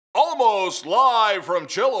Almost live from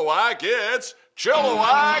Chilliwack, it's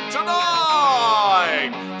Chilliwack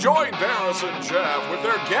Tonight! Join Berris and Jeff with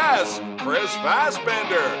their guests, Chris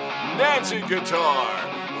Fassbender, Nancy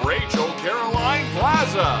Cigar, Rachel Caroline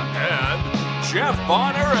Plaza, and Jeff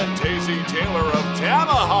Bonner and Taysey Taylor of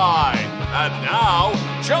Tamahai. And now,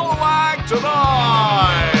 Chilliwack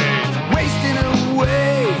Tonight! Wasting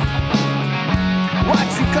away,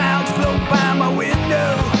 watching clouds float by my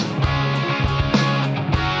window.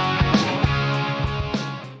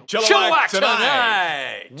 Chilliwack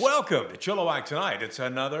Tonight! Welcome to Chilliwack Tonight. It's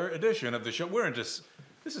another edition of the show. This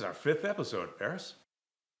is our 5th episode, Berris.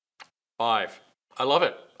 5. I love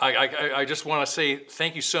it. I just want to say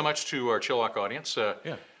thank you so much to our Chilliwack audience.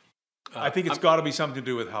 I think it's got to be something to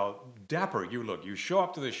do with how dapper you look. You show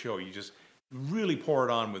up to the show, you just really pour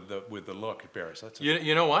it on with the look, Berris.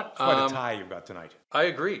 You know what? Quite a tie you've got tonight. I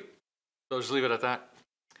agree. So just leave it at that.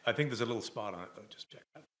 I think there's a little spot on it, though. Just check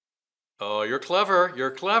that. Oh, you're clever.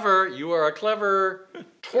 You're clever. You are a clever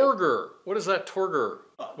Torger. What is that Torger?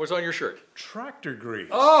 What's on your shirt? Tractor grease.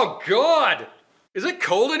 Oh, God. Is it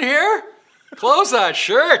cold in here? Close that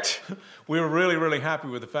shirt. We were really, really happy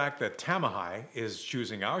with the fact that Tamahai is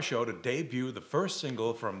choosing our show to debut the first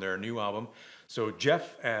single from their new album. So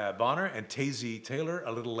Jeff Bonner and Taysey Taylor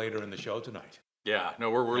a little later in the show tonight. Yeah,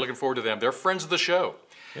 no, we're looking forward to them. They're friends of the show.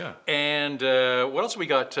 Yeah. And what else we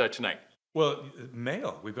got tonight? Well,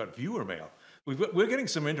 mail. We've got viewer mail. We're getting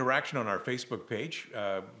some interaction on our Facebook page.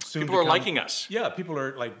 People are liking us. Yeah, people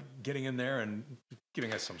are like getting in there and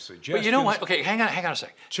giving us some suggestions. But you know what? Okay, hang on a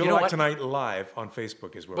sec. Chilliwack Tonight Live on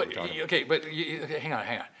Facebook is where we're talking about. Okay, but hang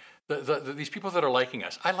on. These people that are liking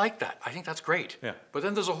us, I like that. I think that's great. Yeah. But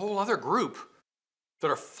then there's a whole other group that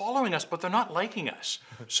are following us, but they're not liking us.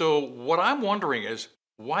 So what I'm wondering is,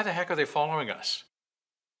 why the heck are they following us?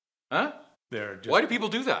 Huh? Why do people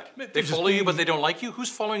do that? They follow you, but they don't like you? Who's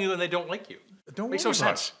following you and they don't like you? Makes no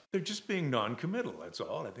sense. They're just being non-committal, that's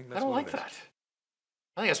all. I think that's I don't what like that.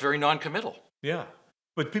 I think that's very non-committal. Yeah.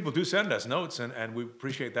 But people do send us notes, and we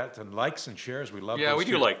appreciate that, and likes and shares. We love those. Yeah, we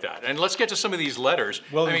do like that. And let's get to some of these letters.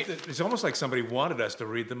 Well, I mean, it's almost like somebody wanted us to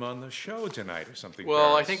read them on the show tonight or something.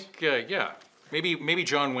 Well, I think, yeah. Maybe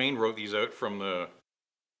John Wayne wrote these out from the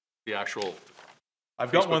actual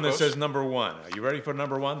I've got one that says number 1. Are you ready for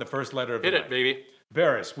number 1? The first letter of the night. Hit it, baby.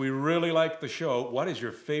 Berris, we really like the show. What is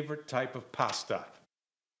your favorite type of pasta?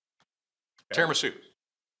 Tiramisu.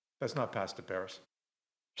 That's not pasta, Berris.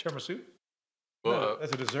 Tiramisu? Well, no,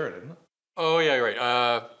 that's a dessert, isn't it? Oh, yeah, you're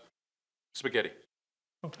right. Spaghetti.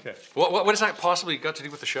 Okay. What has that possibly got to do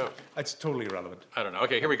with the show? It's totally irrelevant. I don't know.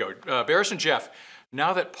 Okay, here we go. Berris and Jeff,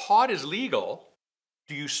 now that pot is legal,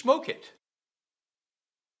 do you smoke it?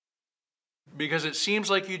 Because it seems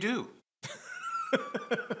like you do.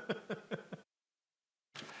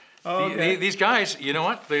 Okay. These guys, you know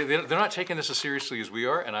what? They're not taking this as seriously as we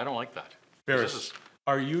are, and I don't like that. Berris,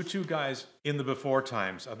 are you two guys in the before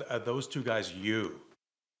times? Are those two guys you?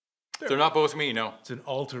 They're not both me, no. It's an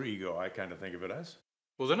alter ego, I kind of think of it as.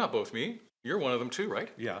 Well, they're not both me. You're one of them too, right?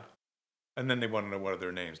 Yeah. And then they want to know what are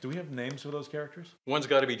their names. Do we have names for those characters? One's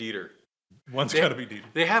got to be Dieter. One's got to be Dieter.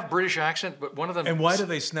 They have British accent, but one of them... And why do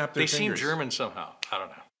they snap their fingers? They seem German somehow. I don't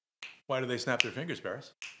know. Why do they snap their fingers,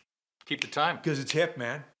 Berris? Keep the time. Because it's hip,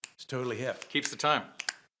 man. It's totally hip. Keeps the time.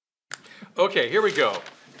 Okay, here we go.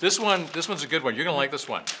 This one's a good one. You're going to like this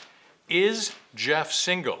one. Is Jeff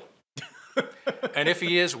single? And if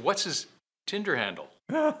he is, what's his Tinder handle?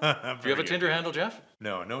 Do you have a Tinder handle, Jeff?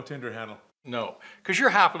 No, no Tinder handle. No, because you're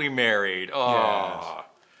happily married. Oh, yes.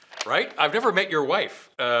 Right? I've never met your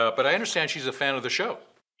wife, but I understand she's a fan of the show.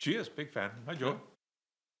 She is, big fan. Hi, Joe.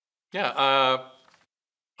 Yeah,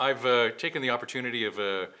 I've taken the opportunity of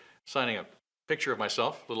signing a picture of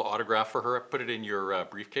myself, a little autograph for her. I put it in your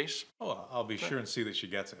briefcase. Oh, I'll be sure and see that she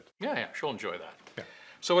gets it. Yeah, she'll enjoy that. Yeah.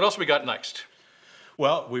 So what else we got next?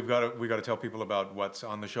 Well, we've got to tell people about what's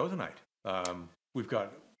on the show tonight. We've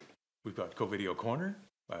got COVIDeo Corner,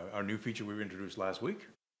 our new feature we introduced last week.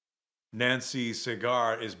 Nancy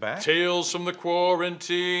Cigar is back. Tales from the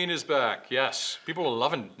Quarantine is back. Yes, people are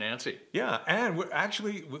loving Nancy. Yeah, and we're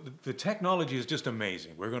actually, the technology is just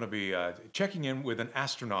amazing. We're going to be checking in with an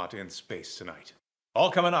astronaut in space tonight.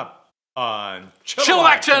 All coming up on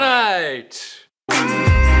Chilliwack Tonight.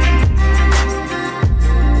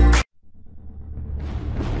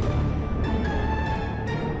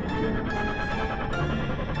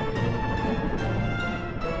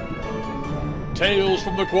 Tales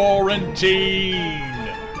from the Quarantine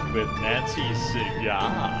with Nancy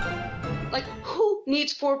Cigar. Like, who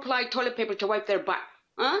needs 4-ply toilet paper to wipe their butt?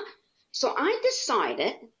 Huh? So I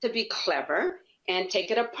decided to be clever and take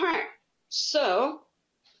it apart. So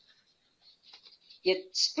You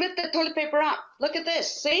split the toilet paper up. Look at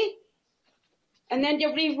this, see? And then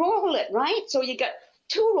you re-roll it, right? So you got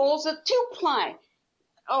 2 rolls of 2-ply.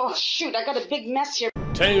 Oh, shoot, I got a big mess here.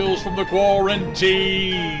 Tales from the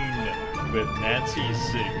Quarantine with Nancy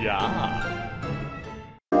Cigar.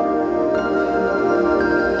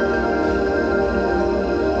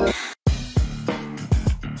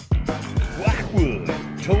 WACK WORD,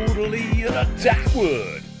 totally an attack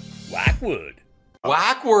word. WACK WORD.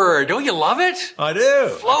 WACK WORD, don't you love it? I do.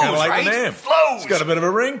 Flows, I kind of like right? the name. Flows. It's got a bit of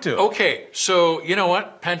a ring to it. Okay, so you know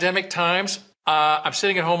what? Pandemic times. I'm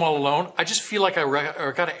sitting at home all alone. I just feel like I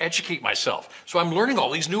got to educate myself. So I'm learning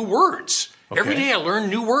all these new words. Okay. Every day I learn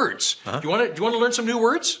new words. Do you want to learn some new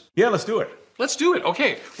words? Yeah, let's do it. Let's do it.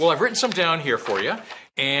 Okay. Well, I've written some down here for you.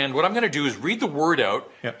 And what I'm going to do is read the word out,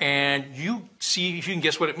 and you see if you can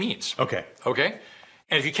guess what it means. Okay. Okay?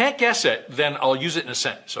 And if you can't guess it, then I'll use it in a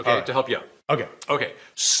sentence, okay, right. to help you out. Okay. Okay.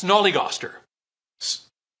 Snollygoster.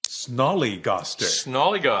 Snollygoster.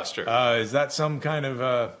 Snollygoster. Is that some kind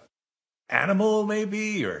of animal,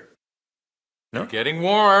 maybe, or? No. You're getting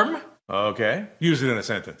warm. Okay. Use it in a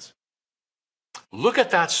sentence. Look at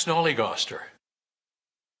that snollygoster.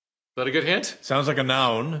 Is that a good hint? Sounds like a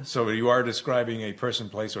noun, so you are describing a person,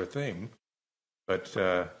 place, or thing. But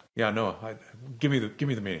give me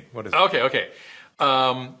the meaning. What is it? Okay.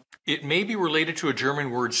 It may be related to a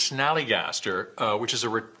German word snallygaster, which is a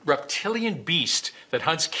reptilian beast that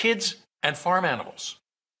hunts kids and farm animals.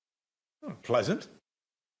 Oh, pleasant.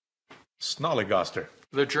 Snollygoster.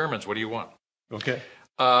 They're Germans. What do you want? Okay.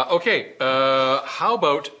 How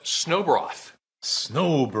about snow broth?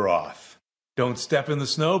 Snow broth. Don't step in the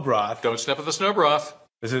snow broth. Don't step in the snow broth.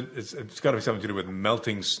 It's got to be something to do with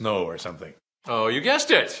melting snow or something. Oh, you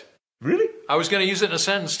guessed it. Really? I was going to use it in a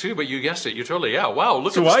sentence too, but you guessed it. You totally, wow,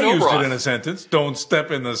 look at the So snow I used broth. it in a sentence. Don't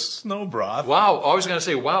step in the snow broth. Wow, I was going to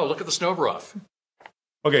say, wow, look at the snow broth.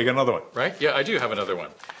 Okay, got another one. Right? Yeah, I do have another one.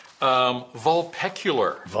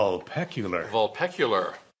 Vulpecular.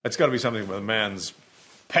 Vulpecular. That's got to be something with a man's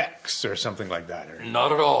pecs or something like that. Or...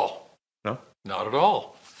 Not at all. No? Not at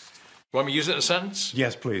all. You want me to use it in a sentence?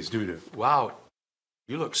 Yes, please, do. Wow,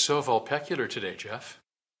 you look so vulpecular today, Jeff.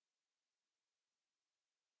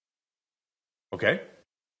 Okay.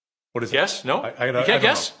 What is Yes? it? No? You can't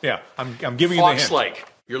guess? Know. Yeah, I'm giving you the hint. Fox-like.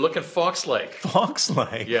 You're looking fox-like.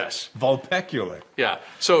 Fox-like? Yes. Vulpecular. Yeah.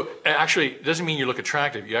 So actually, it doesn't mean you look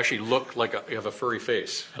attractive. You actually look like you have a furry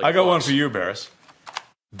face. Like I got fox. one for you, Berris.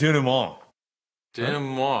 Denouement.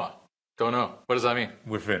 Denouement. Don't know. What does that mean?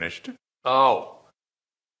 We're finished. Oh.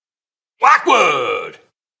 WACK WORD.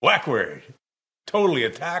 WACK word. Totally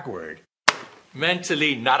attack word.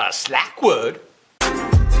 Mentally not a slack word.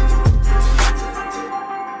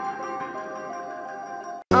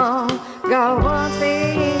 Got one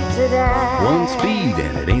speed today. One speed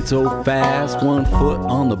and it ain't so fast. 1 foot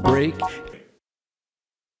on the brake.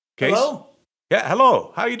 Case? Hello? Yeah,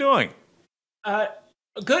 hello. How you doing?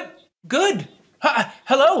 Good.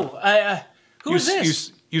 Hello. Who is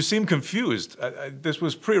this? You seem confused. This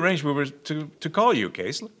was prearranged. We were to call you,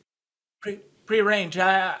 Case. Prearranged.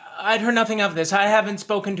 I'd heard nothing of this. I haven't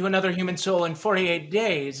spoken to another human soul in 48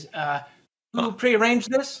 days. Who prearranged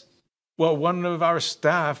this? Well, one of our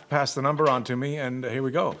staff passed the number on to me, and here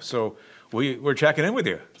we go. So we're checking in with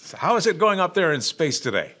you. So how is it going up there in space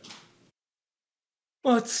today?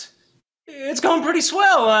 Well, it's going pretty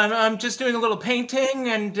swell. I'm just doing a little painting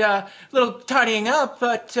and a little tidying up,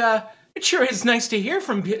 but it sure is nice to hear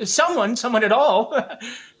from someone at all.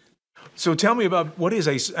 So tell me about what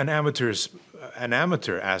is an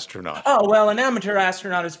amateur astronaut? Oh, well, an amateur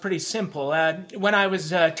astronaut is pretty simple. When I was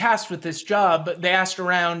tasked with this job, they asked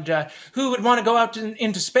around who would want to go out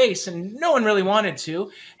into space, and no one really wanted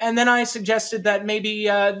to. And then I suggested that maybe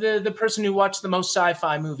the person who watched the most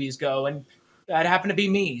sci-fi movies go, and that happened to be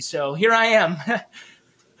me. So here I am.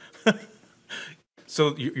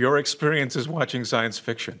 So your experience is watching science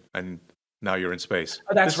fiction, and now you're in space.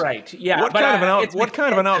 Oh, that's right. Yeah. What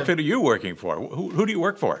kind of an outfit are you working for? Who do you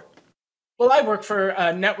work for? Well, I work for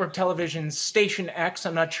network television Station X.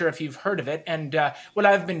 I'm not sure if you've heard of it. And what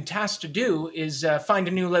I've been tasked to do is find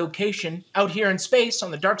a new location out here in space on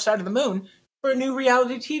the dark side of the moon for a new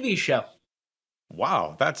reality TV show.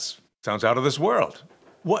 Wow, that sounds out of this world.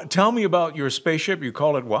 Tell me about your spaceship. You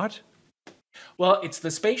call it what? Well, it's the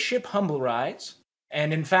Spaceship Humble Rise.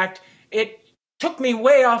 And in fact, it took me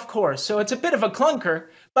way off course, so it's a bit of a clunker.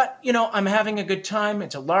 But, I'm having a good time.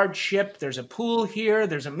 It's a large ship. There's a pool here.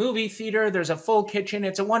 There's a movie theater. There's a full kitchen.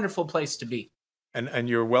 It's a wonderful place to be. And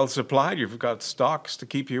you're well supplied? You've got stocks to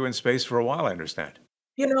keep you in space for a while, I understand.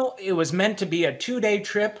 It was meant to be a 2-day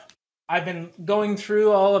trip. I've been going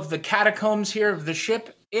through all of the catacombs here of the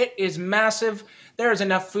ship, It is massive. There is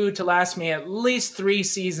enough food to last me at least 3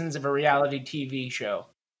 seasons of a reality TV show.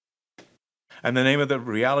 And the name of the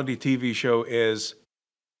reality TV show is?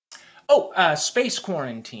 Space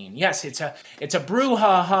Quarantine. Yes, it's a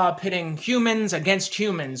brouhaha pitting humans against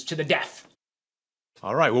humans to the death.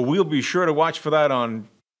 All right. Well, we'll be sure to watch for that on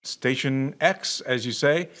Station X, as you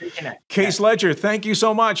say. Station X. Case Ledger, thank you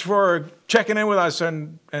so much for checking in with us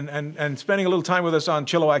and spending a little time with us on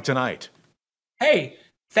Chilliwack tonight. Hey,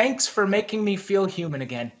 thanks for making me feel human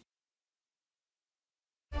again.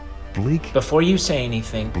 Bleak. Before you say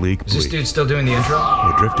anything. Bleak. Is this dude still doing the intro?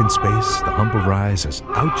 Adrift in space, the humble rise has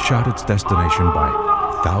outshot its destination by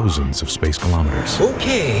thousands of space kilometers.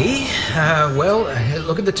 Okay,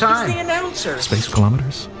 look at the time. He's the announcer. Space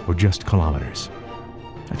kilometers or just kilometers?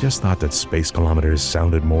 I just thought that space kilometers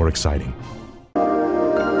sounded more exciting.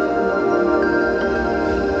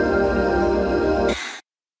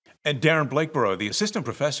 And Darren Blakeborough, the assistant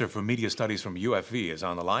professor for media studies from UFV, is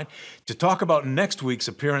on the line to talk about next week's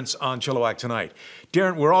appearance on Chilliwack Tonight.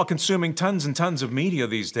 Darren, we're all consuming tons and tons of media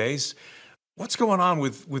these days. What's going on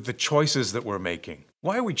with the choices that we're making?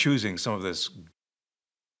 Why are we choosing some of this,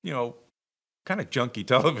 kind of junky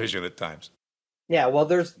television at times? Yeah, well,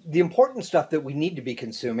 there's the important stuff that we need to be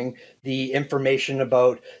consuming, the information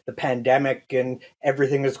about the pandemic and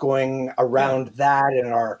everything that's going around that and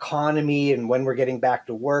our economy and when we're getting back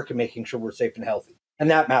to work and making sure we're safe and healthy.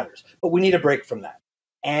 And that matters. But we need a break from that.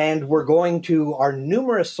 And we're going to our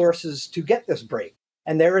numerous sources to get this break.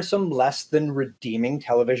 And there is some less than redeeming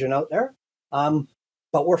television out there.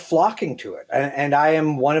 But we're flocking to it. And I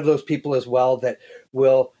am one of those people as well that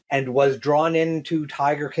will and was drawn into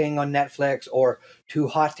Tiger King on Netflix or Too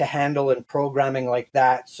Hot to Handle and programming like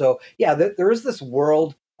that. So yeah, there is this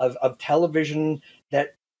world of television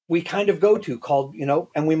that we kind of go to called,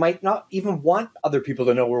 and we might not even want other people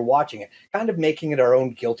to know we're watching it, kind of making it our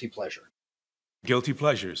own guilty pleasure. Guilty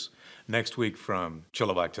Pleasures, next week from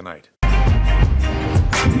Chilliwack Tonight.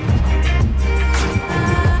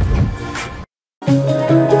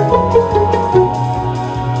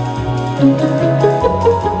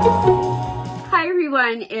 Hi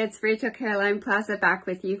everyone, it's Rachel Caroline Plaza back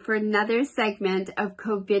with you for another segment of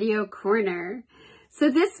COVIDeo Corner. So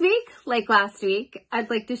this week, like last week, I'd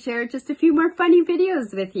like to share just a few more funny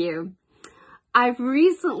videos with you. I've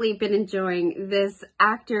recently been enjoying this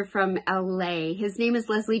actor from LA. His name is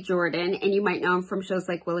Leslie Jordan, and you might know him from shows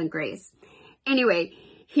like Will and Grace. Anyway,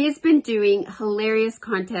 he's been doing hilarious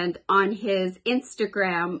content on his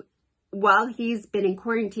Instagram while he's been in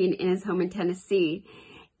quarantine in his home in Tennessee.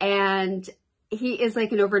 And he is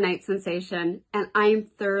like an overnight sensation, and I'm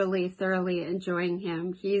thoroughly, thoroughly enjoying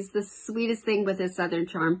him. He's the sweetest thing with his Southern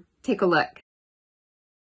charm. Take a look.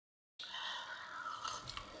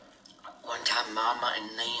 One time, Mama and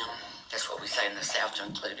them, that's what we say in the South to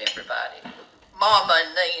include everybody. Mama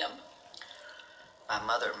and them. My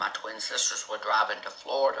mother and my twin sisters were driving to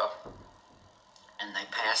Florida, and they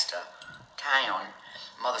passed a town.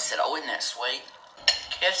 Mother said, "Oh, isn't that sweet?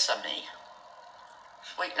 Kissimmee.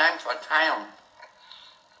 Sweet name for a town."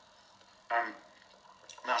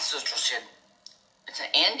 My sister said, "It's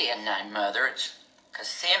an Indian name, Mother. It's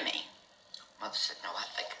Kissimmee." Mother said, "No, I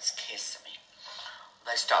think it's Kissimmee."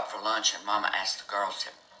 They stopped for lunch, and Mama asked the girl,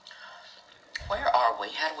 said, "Where are we?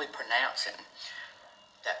 How do we pronounce it?"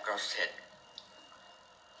 That girl said,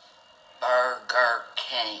 "Burger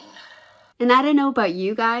King." And I don't know about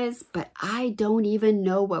you guys, but I don't even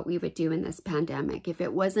know what we would do in this pandemic if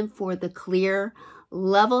it wasn't for the clear,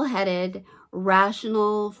 level-headed,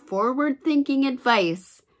 rational, forward-thinking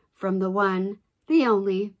advice from the one, the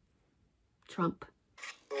only, Trump.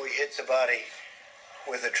 We hit the body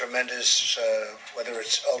with a tremendous, whether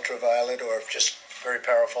it's ultraviolet or just very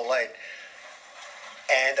powerful light.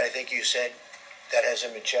 And I think you said that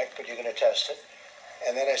hasn't been checked, but you're going to test it.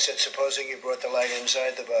 And then I said, supposing you brought the light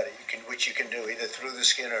inside the body, which you can do either through the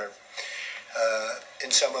skin or in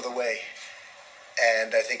some other way.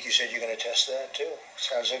 And I think you said you're going to test that too.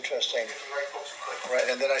 Sounds interesting. Right,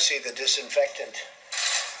 and then I see the disinfectant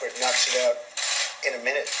where it knocks it out in a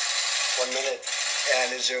minute, 1 minute.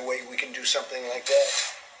 And is there a way we can do something like that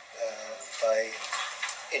by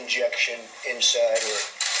injection inside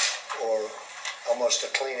or almost a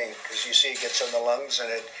cleaning? Because you see it gets in the lungs and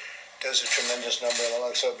it does a tremendous number in the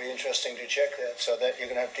lungs. So it'd be interesting to check that. So that you're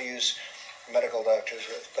going to have to use medical doctors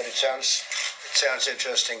with. But it sounds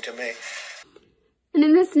interesting to me. And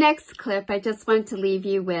in this next clip, I just want to leave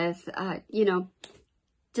you with,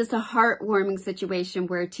 just a heartwarming situation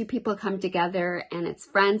where two people come together and it's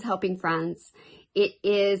friends helping friends. It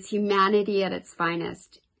is humanity at its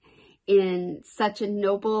finest in such a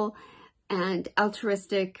noble and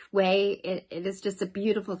altruistic way. It is just a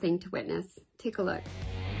beautiful thing to witness. Take a look.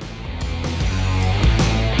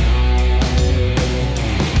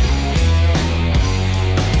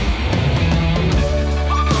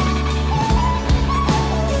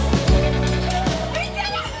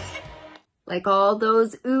 Like all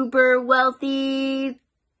those uber wealthy,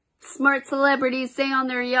 smart celebrities say on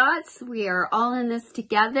their yachts, we are all in this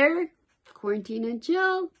together. Quarantine and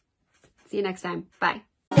Jill. See you next time. Bye.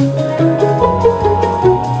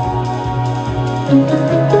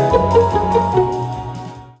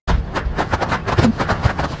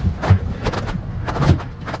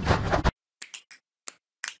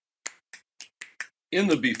 In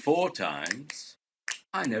the before times,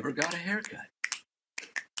 I never got a haircut.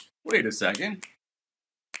 Wait a second.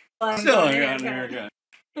 Still I got a haircut.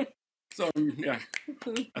 So, yeah,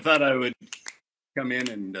 I thought I would come in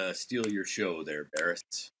and steal your show there,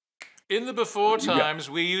 Berris. In the before times,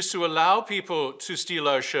 we used to allow people to steal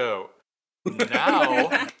our show.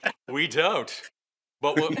 Now, we don't.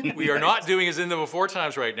 But what we are not doing is in the before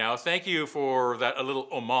times right now. Thank you for that, a little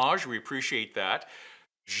homage. We appreciate that.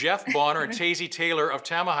 Jeff Bonner Taysey Taylor of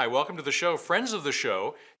Tamahai, welcome to the show. Friends of the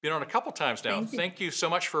show. Been on a couple times now. Thank you so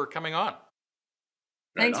much for coming on.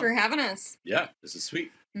 Thanks for having us. Yeah, this is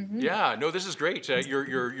sweet. Yeah, no, this is great.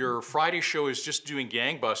 Your Friday show is just doing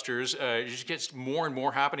gangbusters. It just gets more and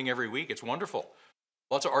more happening every week. It's wonderful.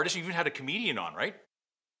 Lots of artists. You even had a comedian on, right?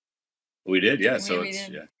 We did, yeah. So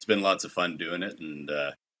it's been lots of fun doing it, and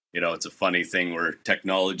you know, it's a funny thing where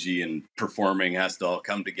technology and performing has to all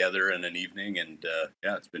come together in an evening, and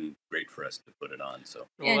yeah, it's been great for us to put it on. So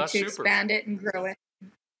and that's to expand it and grow it.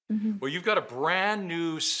 Well, you've got a brand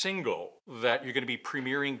new single that you're going to be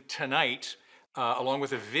premiering tonight, along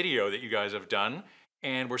with a video that you guys have done.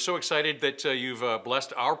 And we're so excited that you've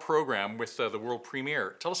blessed our program with the world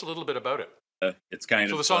premiere. Tell us a little bit about it. It's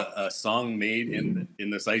kind of a song made in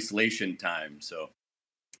this isolation time. So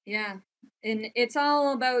yeah, and it's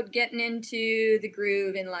all about getting into the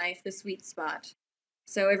groove in life, the sweet spot.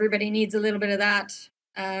 So everybody needs a little bit of that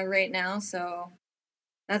right now. So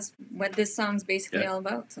that's what this song's basically all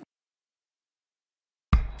about. So.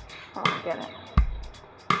 Oh, get it.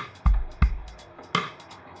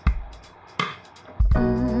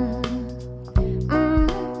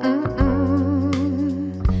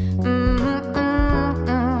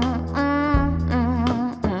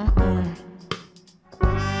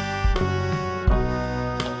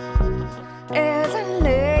 As I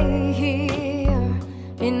lay here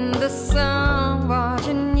in the sun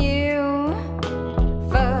watching you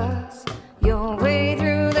fuss your way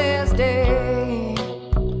through this day,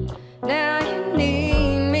 now you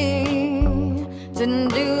need me to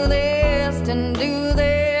do this, to do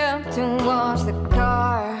that, to wash the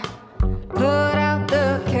car, put out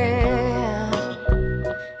the can.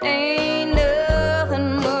 Ain't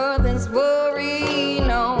nothing worth this worry,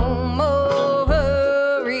 no more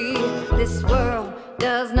hurry. This world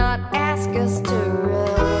does not ask us to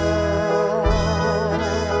rush,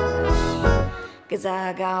 'cause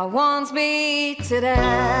I got one speed today.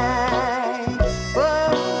 Whoa,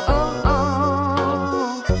 oh,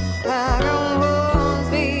 oh. I got one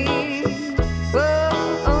speed. Whoa,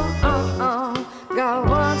 oh, oh, oh. Got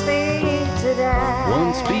one speed today.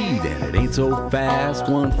 One speed and it ain't so fast.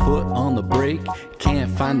 1 foot on the brake, can't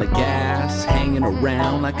find the gas. Hanging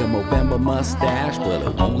around like a Movember mustache, but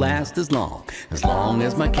it won't last as long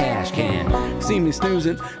as my cash can. See me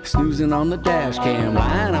snoozing on the dash cam,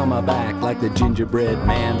 lying on my back like the gingerbread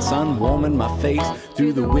man. Sun warming my face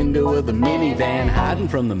through the window of the minivan, hiding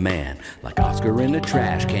from the man like Oscar in a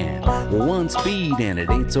trash can. Well, 1 speed and it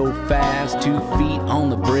ain't so fast. 2 feet on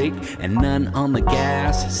the brake and none on the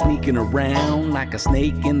gas. Sneaking around like a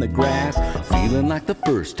snake in the grass, feeling like the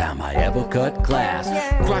first time I ever cut class.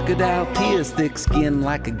 Crocodile tears, thick skin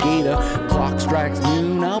like a gator. Clock strikes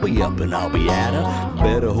noon, I'll be up and I'll be at her.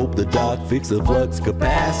 Better hope the doc fix the flux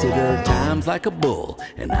capacitor. Time's like a bull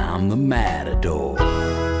and I'm the matador.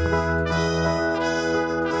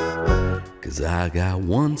 'Cause I got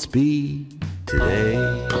 1 speed today.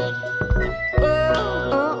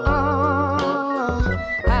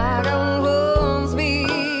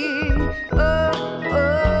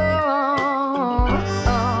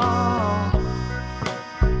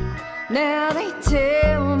 Now they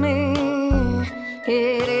tell me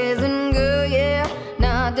it isn't good yet,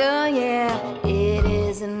 not done yet. It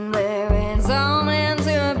isn't where it's all meant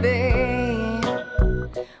to be.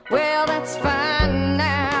 Well, that's fine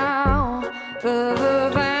now,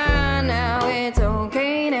 fine now. It's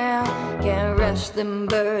okay now. Can't rush them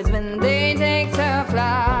birds when they take to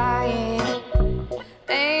flying.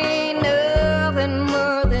 Ain't nothing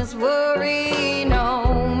worth this worry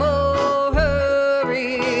no more.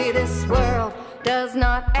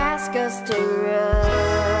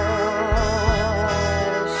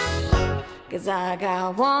 'cause I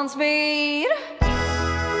got one speed.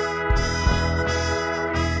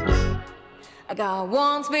 I got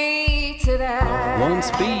one speed today. One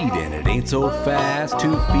speed and it ain't so fast.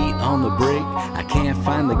 2 feet on the brake, I can't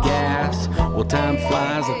find the gas. Well, time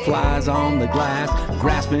flies, it flies on the glass.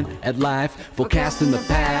 Grasping at life, forecasting the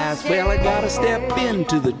past. Well, I gotta step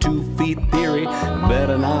into the 2 feet theory.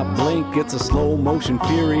 Better not blink, it's a slow motion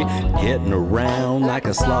fury. Getting around like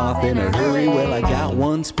a sloth in a hurry. Well, I got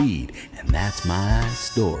one speed, and that's my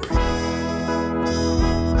story.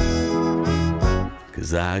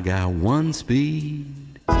 'Cause I got one speed.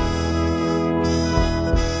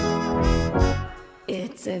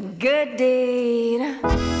 It's a good deed.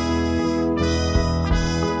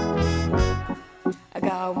 I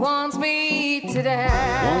got one speed today.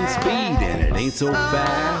 One speed and it ain't so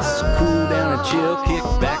fast. Cool down and chill, kick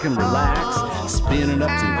back and relax. Spinning up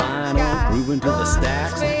some vinyl, grooving to the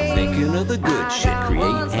stacks. Thinking of the good shit,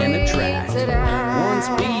 create and attract. One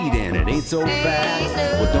speed and it ain't so fast.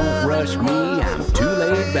 Well, don't rush me, I'm too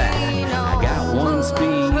laid back. I got one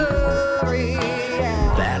speed.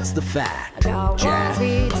 That's the fact, Jack.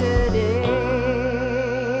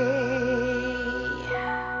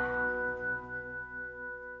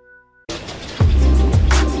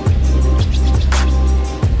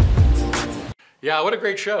 Yeah, what a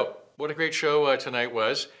great show. What a great show tonight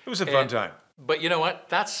was. It was a fun time. But you know what?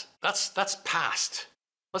 That's past.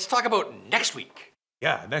 Let's talk about next week.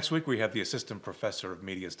 Yeah, next week we have the Assistant Professor of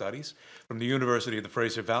Media Studies from the University of the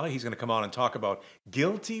Fraser Valley. He's going to come on and talk about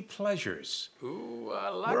guilty pleasures. Ooh, I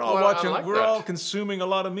like We're all that. watching. I like we're that. all consuming a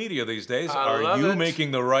lot of media these days. I Are love you it. making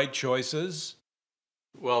the right choices?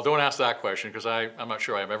 Well, don't ask that question because I'm not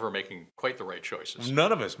sure I'm ever making quite the right choices.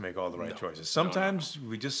 None of us make all the right choices. Sometimes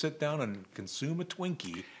we just sit down and consume a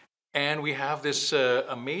Twinkie. And we have this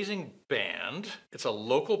amazing band. It's a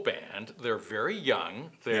local band. They're very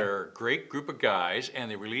young. They're a great group of guys, and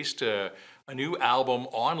they released a new album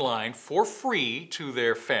online for free to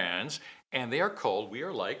their fans, and they are called We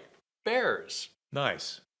Are Like Bears.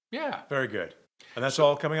 Nice. Yeah. Very good. And that's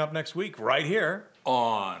all coming up next week right here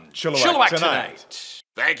on Chilliwack Tonight.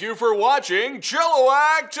 Thank you for watching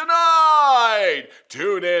Chilliwack Tonight.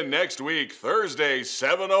 Tune in next week, Thursday,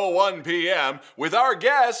 7:01 p.m. with our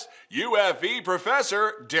guest, UFE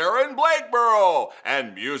Professor Darren Blakeborough,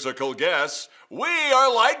 and musical guests, We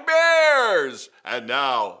Are Like Bears. And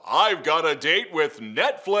now, I've got a date with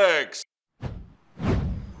Netflix.